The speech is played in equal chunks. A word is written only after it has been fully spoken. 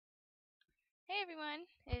Hey everyone,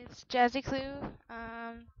 it's Jazzy Clue.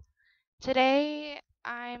 Today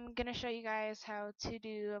I'm gonna show you guys how to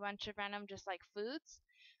do a bunch of random just like foods.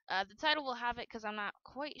 The title will have it because I'm not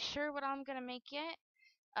quite sure what I'm gonna make yet.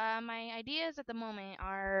 My ideas at the moment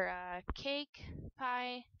are cake,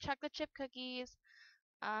 pie, chocolate chip cookies.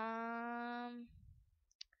 I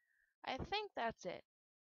think that's it.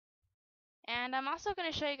 And I'm also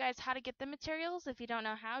gonna show you guys how to get the materials if you don't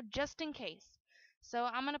know how, just in case. So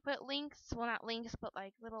I'm gonna put links, well not links, but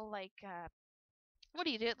like little what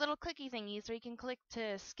do you do? Little clicky thingies where you can click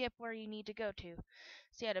to skip where you need to go to.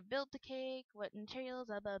 See how to build the cake, what materials,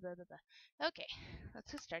 blah blah blah blah blah. Okay,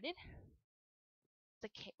 let's get started. The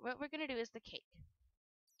cake. What we're gonna do is the cake.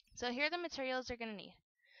 So here are the materials you're gonna need.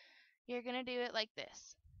 You're gonna do it like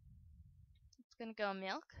this. It's gonna go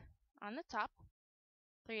milk on the top,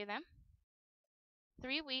 3 of them,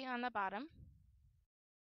 3 wheat on the bottom,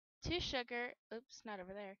 2 sugar. Oops, not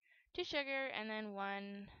over there. 2 sugar and then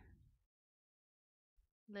 1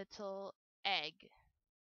 little egg.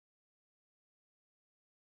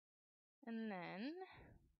 And then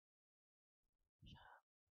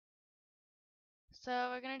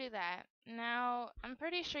so we're gonna do that. Now, I'm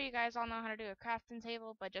pretty sure you guys all know how to do a crafting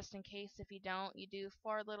table, but just in case if you don't, you do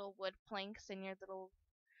 4 little wood planks in your little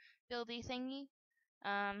buildy thingy.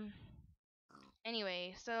 Um,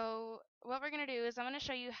 anyway, so what we're gonna do is I'm gonna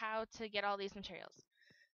show you how to get all these materials.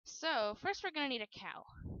 So, first we're gonna need a cow.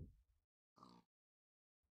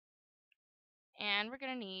 And we're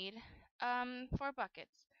gonna need 4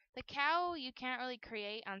 buckets. The cow you can't really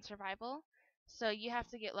create on survival, so you have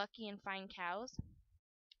to get lucky and find cows.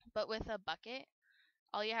 But with a bucket,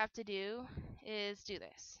 all you have to do is do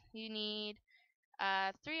this. You need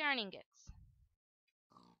 3 iron ingots.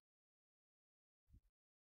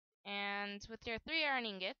 And with your 3 iron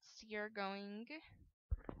ingots, you're going...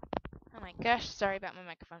 Oh my gosh, sorry about my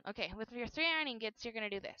microphone. Okay, with your 3 iron ingots, you're going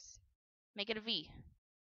to do this. Make it a V.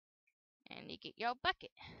 And you get your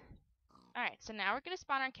bucket. Alright, so now we're going to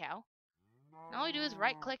spawn our cow. And all we do is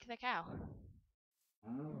right-click the cow.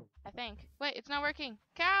 I think. Wait, it's not working.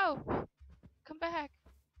 Cow! Come back.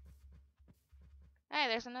 Hey,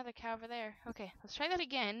 there's another cow over there. Okay, let's try that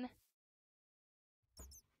again.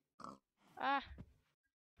 Ah,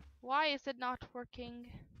 why is it not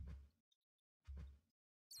working?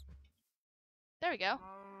 There we go.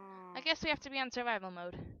 I guess we have to be on survival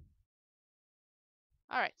mode.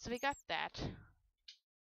 Alright, so we got that.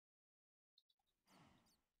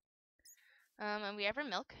 And we have our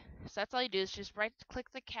milk. So that's all you do is just right click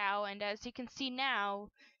the cow, and as you can see now,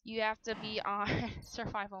 you have to be on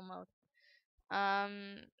survival mode.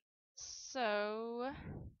 So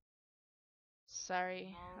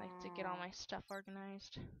sorry, I like to get all my stuff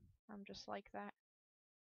organized. I'm just like that.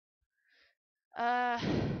 La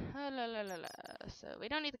la la la. So we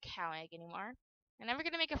don't need the cow egg anymore. And now we're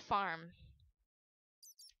gonna make a farm.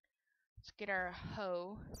 Let's get our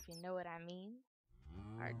hoe, if you know what I mean.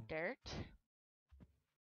 Our dirt.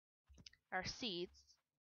 Our seeds.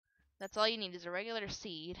 That's all you need is a regular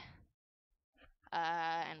seed.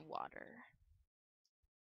 And water.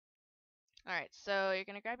 Alright, so you're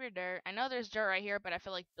gonna grab your dirt. I know there's dirt right here, but I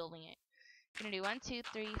feel like building it. You're gonna do 1, 2,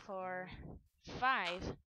 3, 4,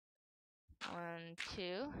 5. 1,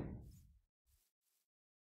 2.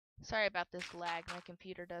 Sorry about this lag, my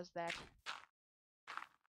computer does that.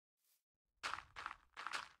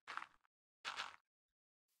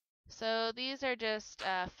 So these are just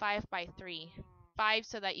 5 by 3. 5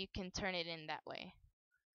 so that you can turn it in that way.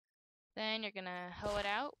 Then you're gonna hoe it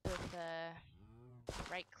out with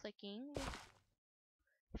right clicking.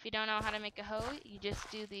 If you don't know how to make a hoe, you just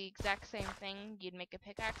do the exact same thing you'd make a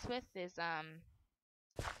pickaxe with, is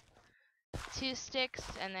 2 sticks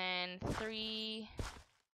and then 3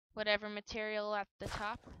 whatever material at the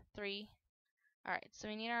top. 3. Alright, so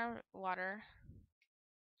we need our water.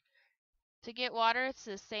 To get water, it's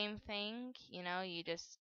the same thing, you know, you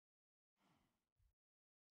just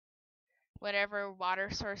whatever water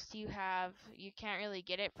source you have, you can't really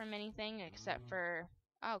get it from anything except for,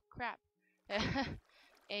 oh crap,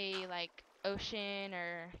 a like ocean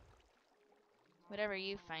or whatever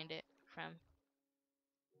you find it from.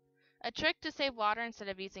 A trick to save water instead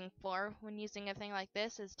of using 4 when using a thing like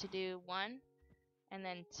this is to do 1 and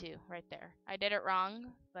then 2 right there. I did it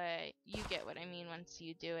wrong, but you get what I mean once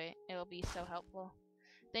you do it. It'll be so helpful.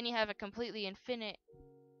 Then you have a completely infinite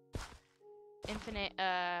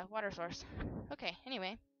water source. Okay,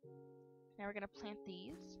 anyway. Now we're gonna plant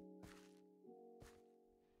these.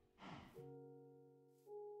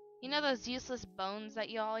 You know those useless bones that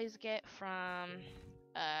you always get from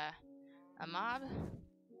a mob?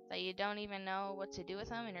 that you don't even know what to do with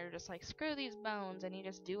them, and you're just like, screw these bones, and you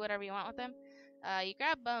just do whatever you want with them, you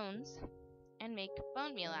grab bones and make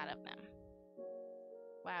bone meal out of them.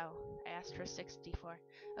 Wow, I asked for 64.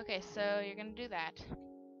 Okay, so you're gonna do that.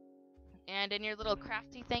 And in your little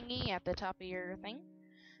crafty thingy at the top of your thing,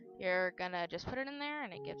 you're gonna just put it in there,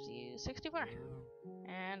 and it gives you 64.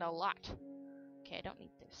 And a lot. Okay, I don't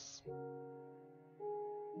need this.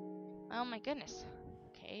 Oh my goodness.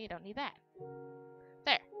 Okay, you don't need that.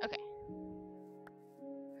 There, okay.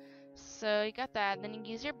 So you got that, then you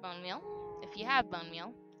use your bone meal, if you have bone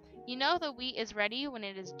meal. You know the wheat is ready when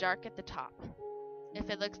it is dark at the top. If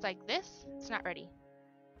it looks like this, it's not ready.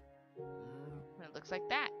 When it looks like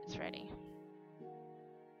that, it's ready.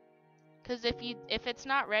 Because if it's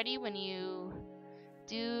not ready when you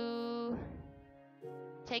do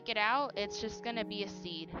take it out, it's just gonna be a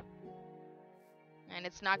seed. And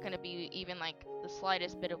it's not gonna be even like the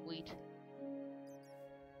slightest bit of wheat.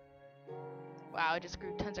 Wow, it just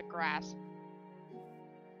grew tons of grass.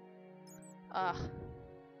 Ugh.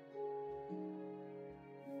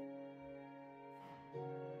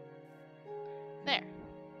 There.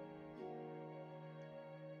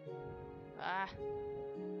 Ah.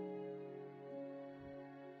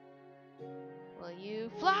 Will you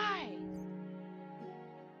fly?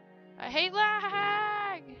 I hate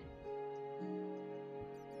lag!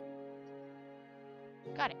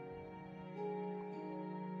 Got it.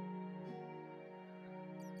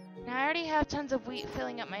 Now I already have tons of wheat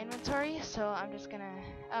filling up my inventory, so I'm just gonna...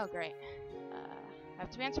 Oh, great. Have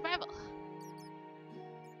to be on survival.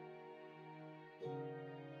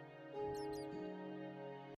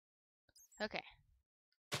 Okay.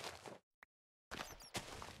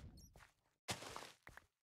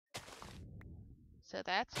 So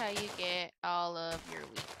that's how you get all of your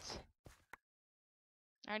wheat.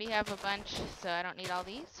 I already have a bunch, so I don't need all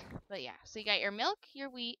these. But yeah, so you got your milk, your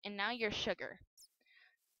wheat, and now your sugar.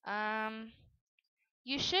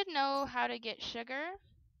 You should know how to get sugar,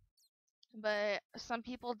 but some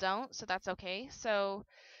people don't, so that's okay. So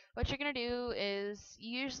what you're going to do is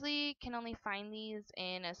you usually can only find these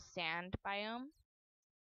in a sand biome.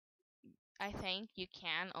 I think you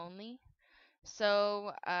can only.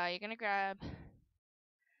 So you're going to grab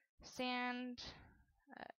sand.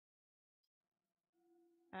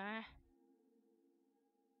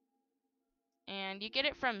 And you get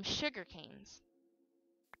it from sugar canes.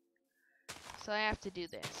 So I have to do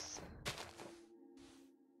this.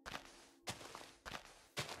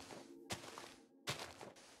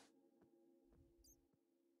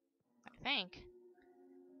 I think.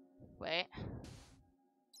 Wait.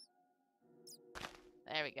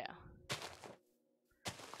 There we go.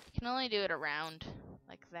 You can only do it around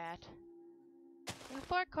like that. In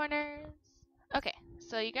 4 corners. Okay,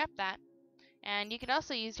 so you got that. And you could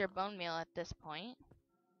also use your bone meal at this point.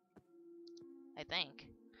 I think.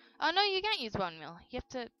 Oh no, you can't use bone meal. You have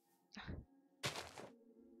to...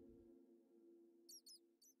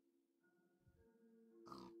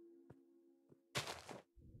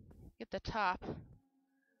 get the top.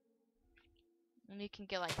 And you can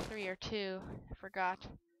get like 3 or 2. I forgot.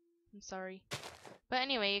 I'm sorry. But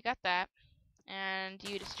anyway, you got that. And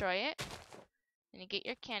you destroy it. And you get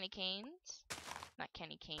your candy canes. Not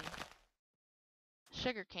candy cane.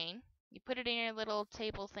 Sugar cane. You put it in your little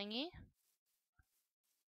table thingy.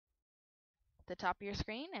 At the top of your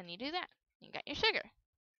screen. And you do that. You got your sugar.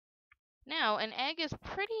 Now, an egg is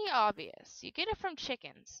pretty obvious. You get it from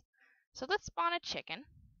chickens. So let's spawn a chicken.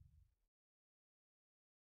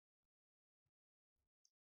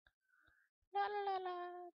 La la la la,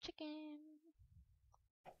 chicken.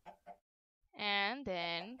 And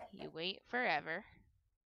then you wait forever.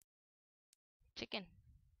 Chicken.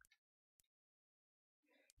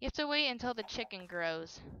 You have to wait until the chicken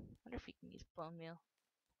grows. Wonder if you can use bone meal.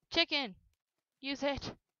 Chicken! Use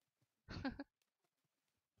it!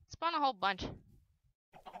 Spawn a whole bunch.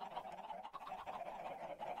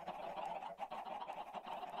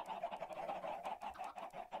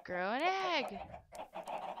 Grow an egg!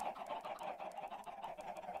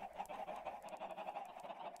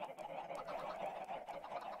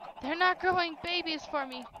 They're not growing babies for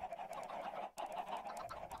me!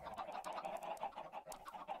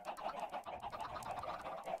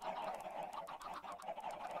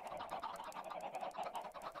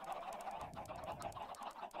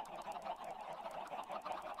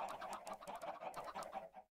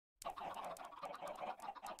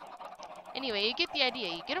 Anyway, you get the idea.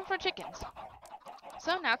 You get them from chickens.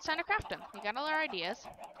 So now it's time to craft them. We got all our ideas.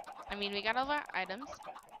 We got all our items.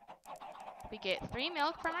 We get 3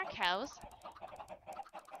 milk from our cows.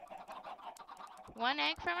 1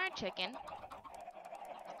 egg from our chicken.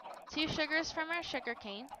 2 sugars from our sugar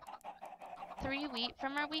cane. 3 wheat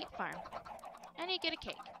from our wheat farm. And you get a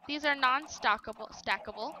cake. These are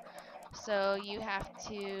non-stackable, so you have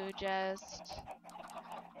to just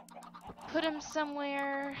put them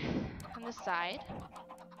somewhere on the side.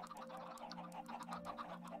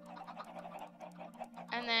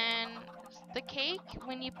 And then the cake,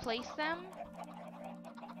 when you place them,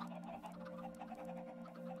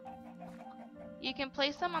 you can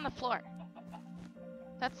place them on the floor.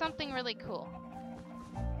 That's something really cool.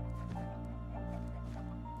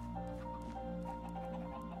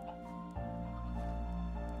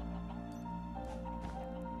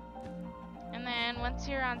 And then once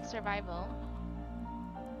you're on survival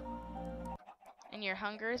and your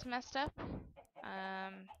hunger is messed up,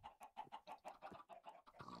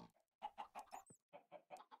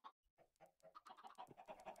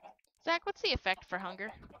 Zach, what's the effect for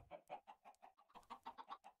hunger?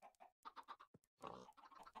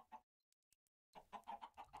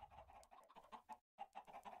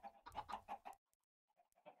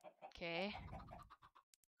 Okay.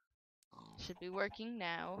 Should be working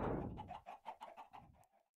now.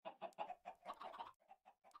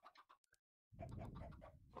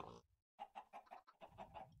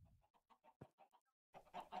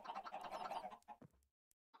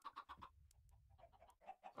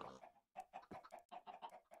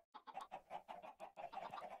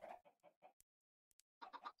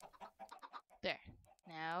 There.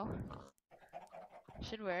 Now.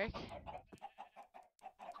 Should work.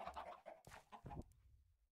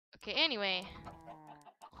 Okay, anyway.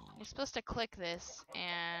 You're supposed to click this,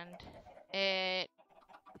 and it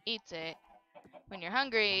eats it when you're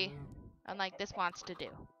hungry, unlike this wants to do.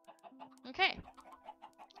 Okay.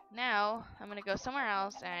 Now, I'm going to go somewhere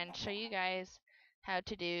else and show you guys how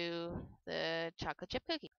to do the chocolate chip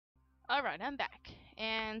cookie. Alright, I'm back.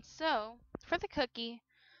 And so, for the cookie,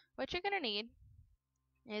 what you're going to need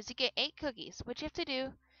is you get 8 cookies. What you have to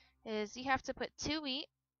do is you have to put 2 wheat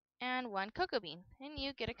and 1 cocoa bean, and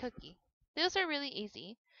you get a cookie. Those are really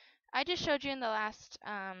easy. I just showed you in the last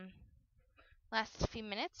few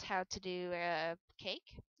minutes how to do a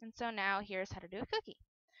cake, and so now here's how to do a cookie.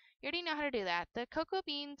 You already know how to do that. The cocoa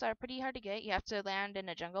beans are pretty hard to get. You have to land in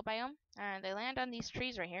a jungle biome, and they land on these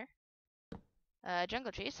trees right here,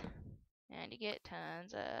 jungle trees, and you get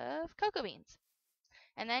tons of cocoa beans.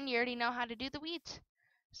 And then you already know how to do the wheat.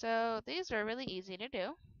 So these are really easy to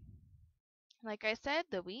do. Like I said,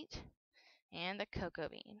 the wheat and the cocoa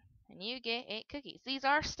bean. And you get 8 cookies. These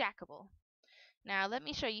are stackable. Now let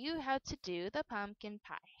me show you how to do the pumpkin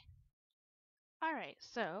pie. Alright,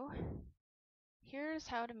 so here's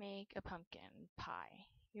how to make a pumpkin pie.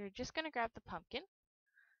 You're just going to grab the pumpkin.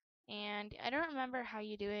 And I don't remember how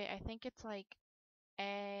you do it. I think it's like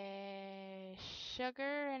a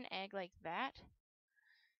sugar and egg like that.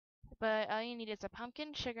 But all you need is a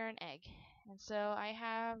pumpkin, sugar, and egg. And so I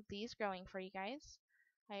have these growing for you guys.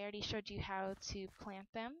 I already showed you how to plant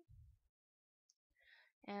them.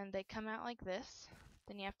 And they come out like this.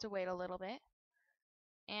 Then you have to wait a little bit.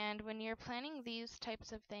 And when you're planting these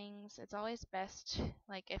types of things, it's always best,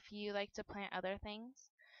 like if you like to plant other things,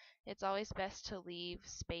 it's always best to leave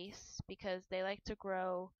space because they like to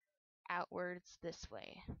grow outwards this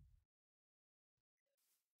way.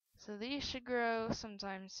 So these should grow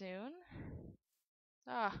sometime soon.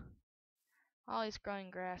 Ah, always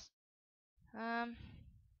growing grass.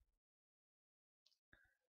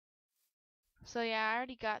 So yeah, I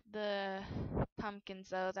already got the pumpkins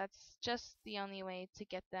though. That's just the only way to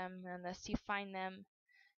get them unless you find them.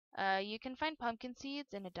 You can find pumpkin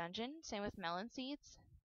seeds in a dungeon. Same with melon seeds.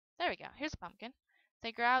 There we go. Here's a pumpkin.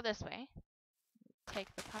 They grow out this way.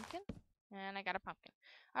 Take the pumpkin, and I got a pumpkin.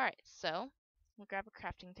 Alright, so we'll grab a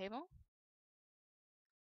crafting table.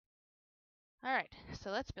 Alright,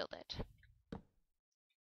 so let's build it.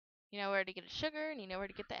 You know where to get the sugar, and you know where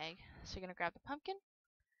to get the egg. So you're going to grab the pumpkin,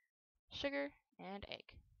 sugar, and egg.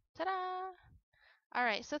 Ta-da!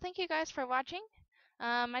 Alright, so thank you guys for watching.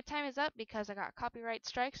 My time is up because I got copyright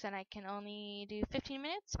strikes and I can only do 15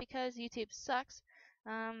 minutes because YouTube sucks.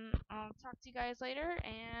 I'll talk to you guys later,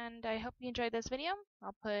 and I hope you enjoyed this video.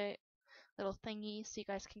 I'll put little thingies so you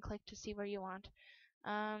guys can click to see where you want.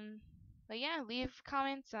 But yeah, leave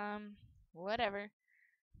comments, whatever.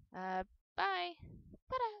 Bye.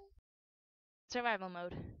 Ta-da! Survival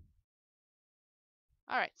mode.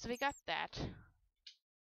 Alright, so we got that.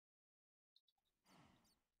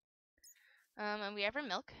 And we have our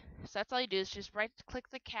milk. So that's all you do is just right click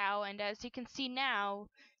the cow, and as you can see now,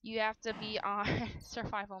 you have to be on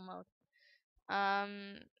survival mode.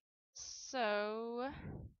 So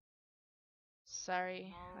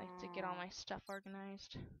sorry, I like to get all my stuff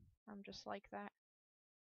organized. I'm just like that.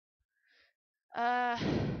 Uh,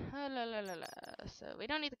 so we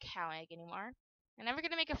don't need the cow egg anymore. And now we're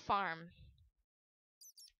gonna make a farm.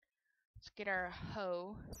 Let's get our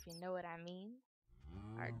hoe, if you know what I mean.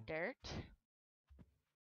 Our dirt.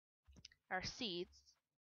 Our seeds.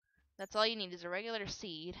 That's all you need is a regular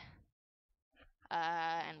seed.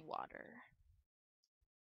 And water.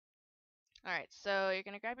 Alright, so you're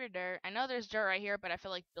gonna grab your dirt. I know there's dirt right here, but I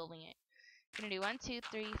feel like building it. You're gonna do 1, 2,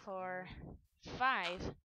 3, 4,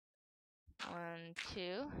 5. 1,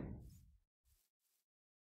 2.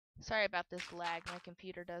 Sorry about this lag, my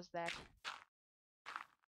computer does that.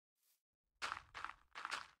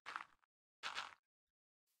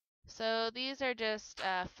 So these are just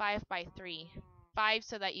 5 by 3. 5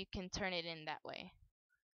 so that you can turn it in that way.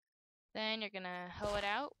 Then you're gonna hoe it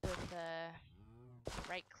out with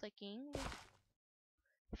right clicking.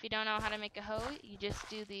 If you don't know how to make a hoe, you just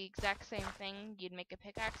do the exact same thing you'd make a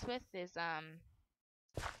pickaxe with, is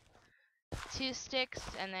 2 sticks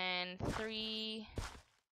and then 3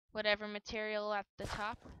 whatever material at the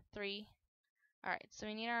top. 3. Alright, so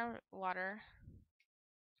we need our water.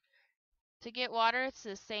 To get water, it's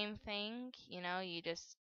the same thing, you know, you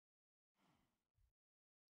just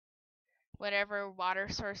whatever water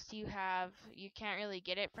source you have, you can't really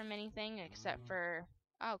get it from anything except for,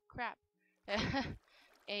 oh crap,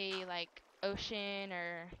 a like ocean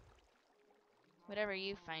or whatever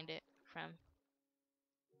you find it from.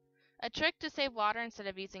 A trick to save water instead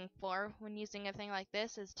of using 4 when using a thing like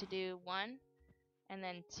this is to do 1 and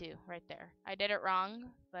then 2 right there. I did it wrong,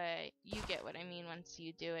 but you get what I mean once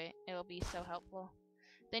you do it. It'll be so helpful.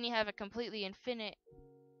 Then you have a completely infinite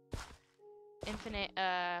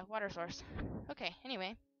water source. Okay,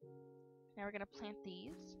 anyway. Now we're gonna plant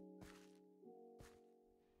these.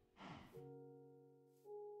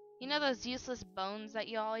 You know those useless bones that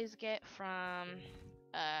you always get from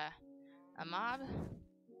a mob?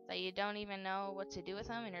 That you don't even know what to do with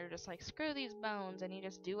them, and you're just like, screw these bones, and you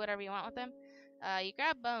just do whatever you want with them? You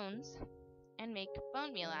grab bones and make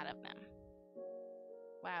bone meal out of them.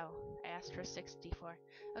 Wow, I asked for 64.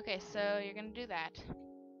 Okay, so you're gonna do that.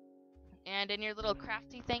 And in your little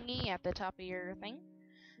crafty thingy at the top of your thing,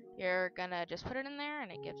 you're gonna just put it in there,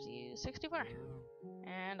 and it gives you 64.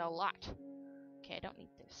 And a lot. Okay, I don't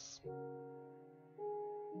need this.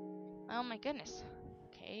 Oh my goodness.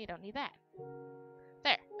 Okay, you don't need that.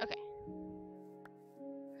 There, okay.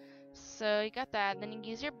 So you got that, then you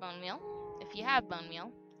use your bone meal, if you have bone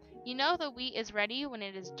meal. You know the wheat is ready when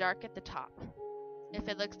it is dark at the top. If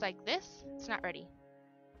it looks like this, it's not ready.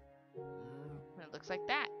 When it looks like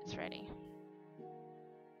that, it's ready.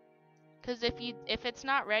 Because if it's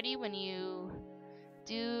not ready when you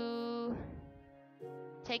do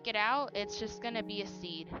take it out, it's just gonna be a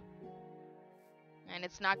seed. And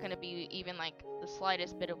it's not gonna be even like the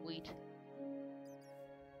slightest bit of wheat.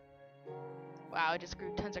 Wow, it just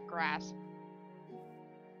grew tons of grass.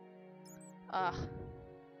 Ugh.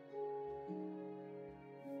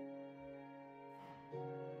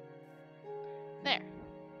 There.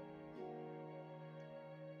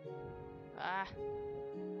 Ah.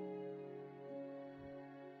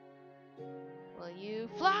 Will you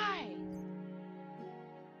fly?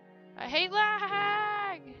 I hate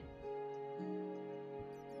lag!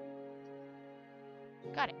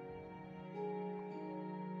 Got it.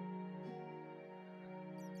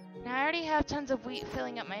 Now I already have tons of wheat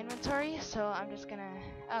filling up my inventory, so I'm just gonna...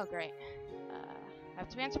 Oh, great. Have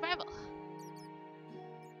to be on survival.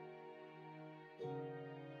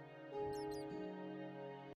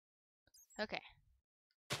 Okay.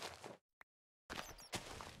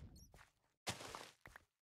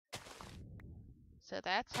 So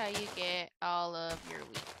that's how you get all of your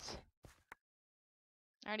wheat.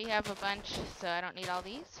 I already have a bunch, so I don't need all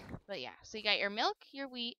these. But yeah, so you got your milk, your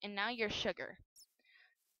wheat, and now your sugar.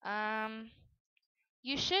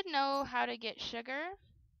 You should know how to get sugar,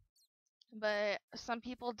 but some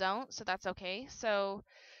people don't, so that's okay. So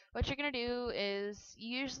what you're going to do is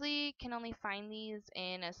you usually can only find these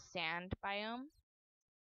in a sand biome.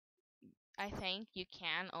 I think you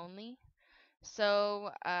can only. So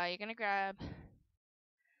you're going to grab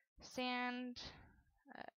sand.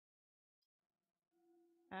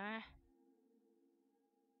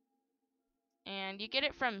 And you get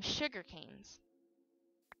it from sugar canes.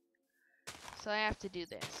 So I have to do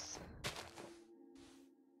this.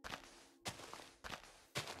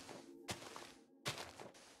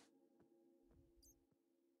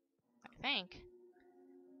 I think.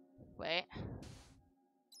 Wait.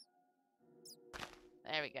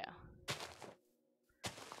 There we go.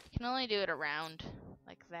 You can only do it around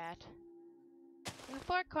like that. In the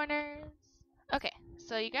 4 corners. Okay,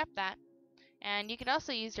 so you got that. And you could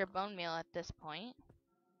also use your bone meal at this point.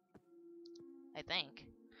 I think.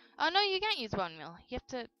 Oh no, you can't use bone meal. You have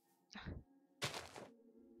to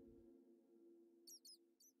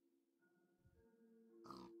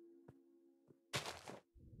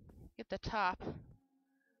get the top.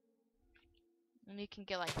 And you can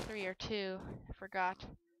get like 3 or 2. I forgot.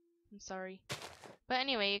 I'm sorry. But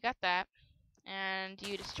anyway, you got that. And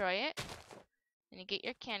you destroy it. And you get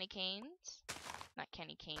your candy canes. Not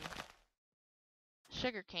candy cane.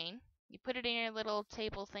 Sugar cane. You put it in your little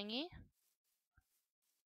table thingy.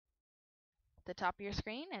 At the top of your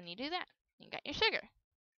screen. And you do that. You got your sugar.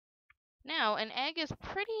 Now, an egg is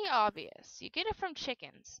pretty obvious. You get it from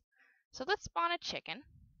chickens. So let's spawn a chicken.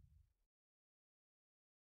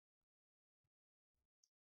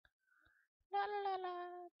 La la la la,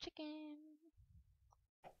 chicken.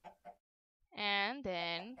 And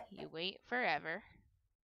then you wait forever.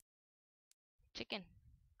 Chicken.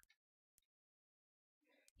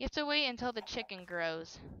 You have to wait until the chicken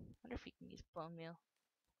grows. Wonder if you can use bone meal.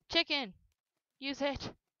 Chicken! Use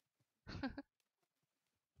it!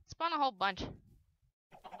 Spawn a whole bunch.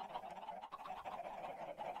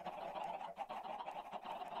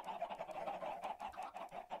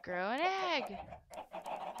 Grow an egg!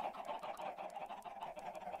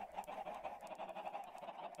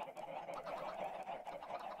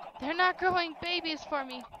 They're not growing babies for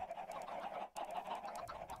me.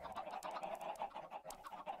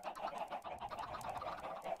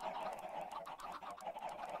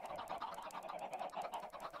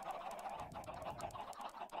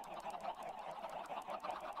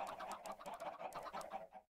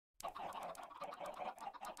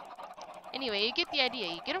 Anyway, you get the idea.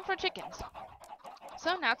 You get them from chickens.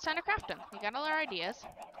 So now it's time to craft them. We got all our ideas.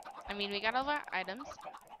 We got all our items.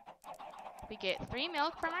 We get 3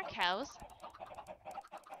 milk from our cows.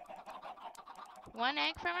 1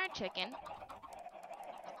 egg from our chicken.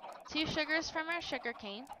 2 sugars from our sugar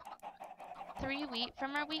cane. 3 wheat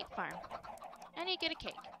from our wheat farm. And you get a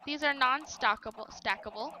cake. These are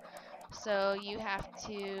stackable. So you have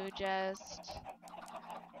to just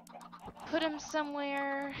put them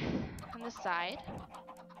somewhere on the side.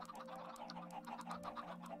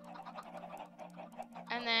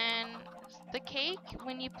 And then the cake,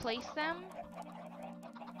 when you place them,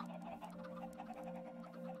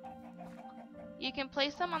 you can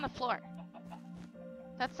place them on the floor.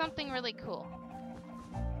 That's something really cool.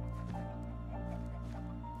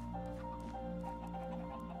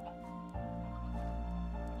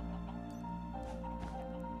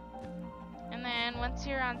 And then once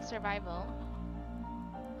you're on survival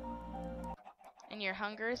and your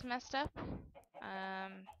hunger is messed up,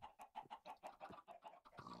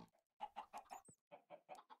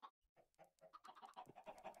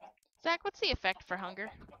 Zach, what's the effect for hunger?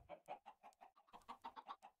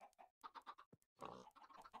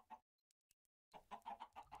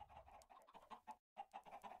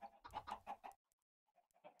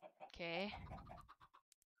 Okay.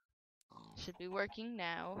 Should be working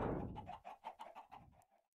now.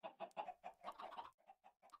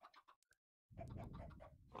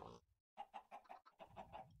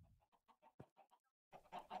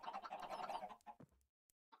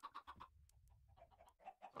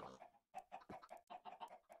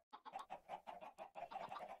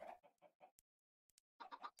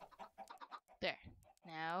 There.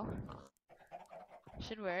 Now.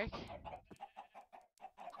 Should work.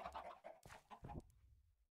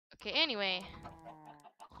 Okay, anyway.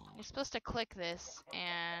 You're supposed to click this,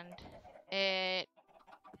 and it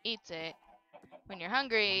eats it when you're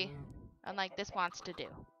hungry, unlike this wants to do.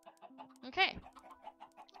 Okay.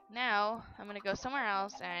 Now, I'm going to go somewhere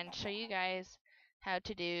else and show you guys how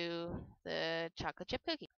to do the chocolate chip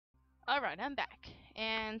cookie. Alright, I'm back.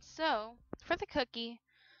 And so, for the cookie,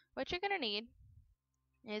 what you're going to need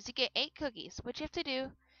is you get 8 cookies. What you have to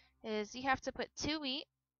do is you have to put 2 wheat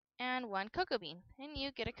and 1 cocoa bean, and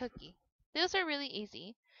you get a cookie. Those are really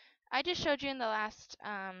easy. I just showed you in the last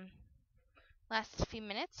few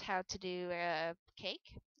minutes how to do a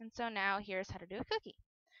cake, and so now here's how to do a cookie.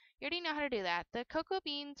 You already know how to do that. The cocoa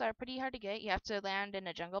beans are pretty hard to get. You have to land in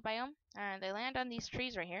a jungle biome, and they land on these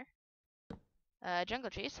trees right here,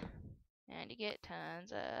 jungle trees, and you get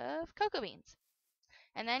tons of cocoa beans.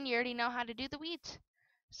 And then you already know how to do the wheat.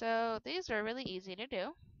 So these are really easy to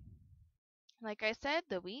do. Like I said,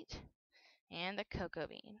 the wheat and the cocoa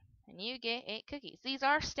bean. And you get 8 cookies. These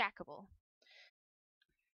are stackable.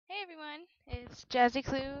 Hey everyone, it's Jazzy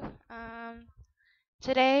Clue.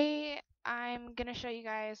 Today I'm gonna show you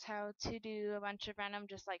guys how to do a bunch of random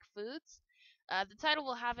just like foods. The title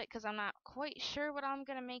will have it because I'm not quite sure what I'm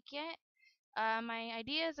gonna make yet. My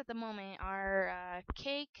ideas at the moment are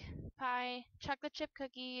cake, pie, chocolate chip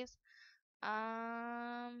cookies,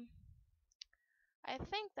 I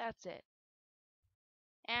think that's it.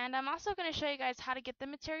 And I'm also going to show you guys how to get the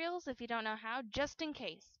materials if you don't know how, just in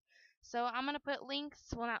case. So I'm going to put links,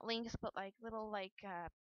 well not links, but like little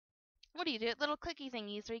what do you do? Little clicky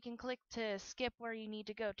thingies where you can click to skip where you need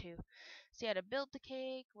to go to. See how to build the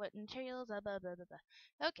cake, what materials, blah blah blah blah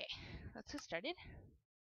blah. Okay, let's get started.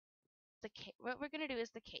 The cake. What we're going to do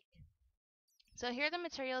is the cake. So here are the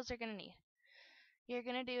materials you're going to need. You're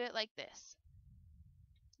going to do it like this.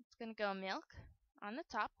 It's going to go milk on the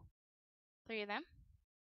top, 3 of them,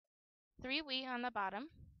 3 wheat on the bottom,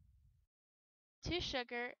 2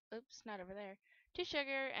 sugar, oops, not over there, 2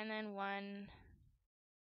 sugar, and then 1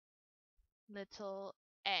 little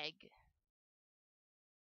egg.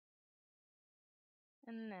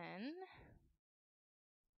 And then,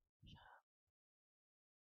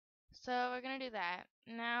 so we're going to do that.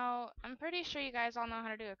 Now, I'm pretty sure you guys all know how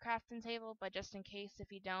to do a crafting table, but just in case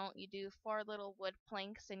if you don't, you do 4 little wood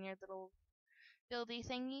planks in your little buildy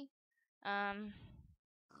thingy.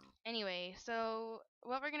 Anyway, so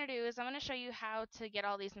what we're going to do is I'm going to show you how to get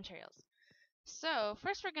all these materials. So,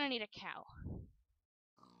 first we're going to need a cow.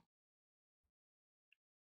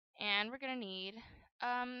 And we're going to need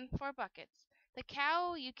 4 buckets. The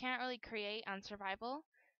cow you can't really create on survival,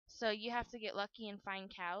 so you have to get lucky and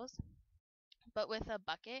find cows. But with a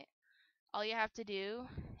bucket, all you have to do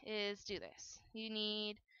is do this. You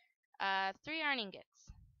need 3 iron ingots.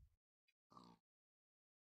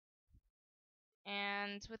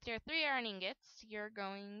 And with your 3 iron ingots, you're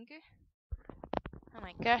going... Oh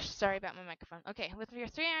my gosh, sorry about my microphone. Okay, with your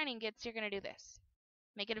 3 iron ingots, you're going to do this.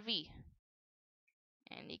 Make it a V.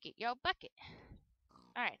 And you get your bucket.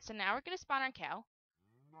 Alright, so now we're going to spawn our cow.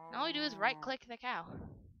 And all we do is right-click the cow.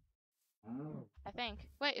 I think.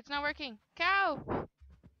 Wait, it's not working. Cow!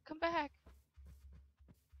 Come back.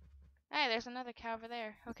 Hey, there's another cow over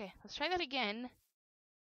there. Okay, let's try that again.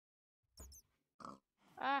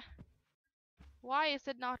 Ah. Why is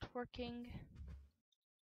it not working?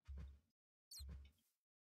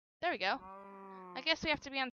 There we go. I guess we have to be on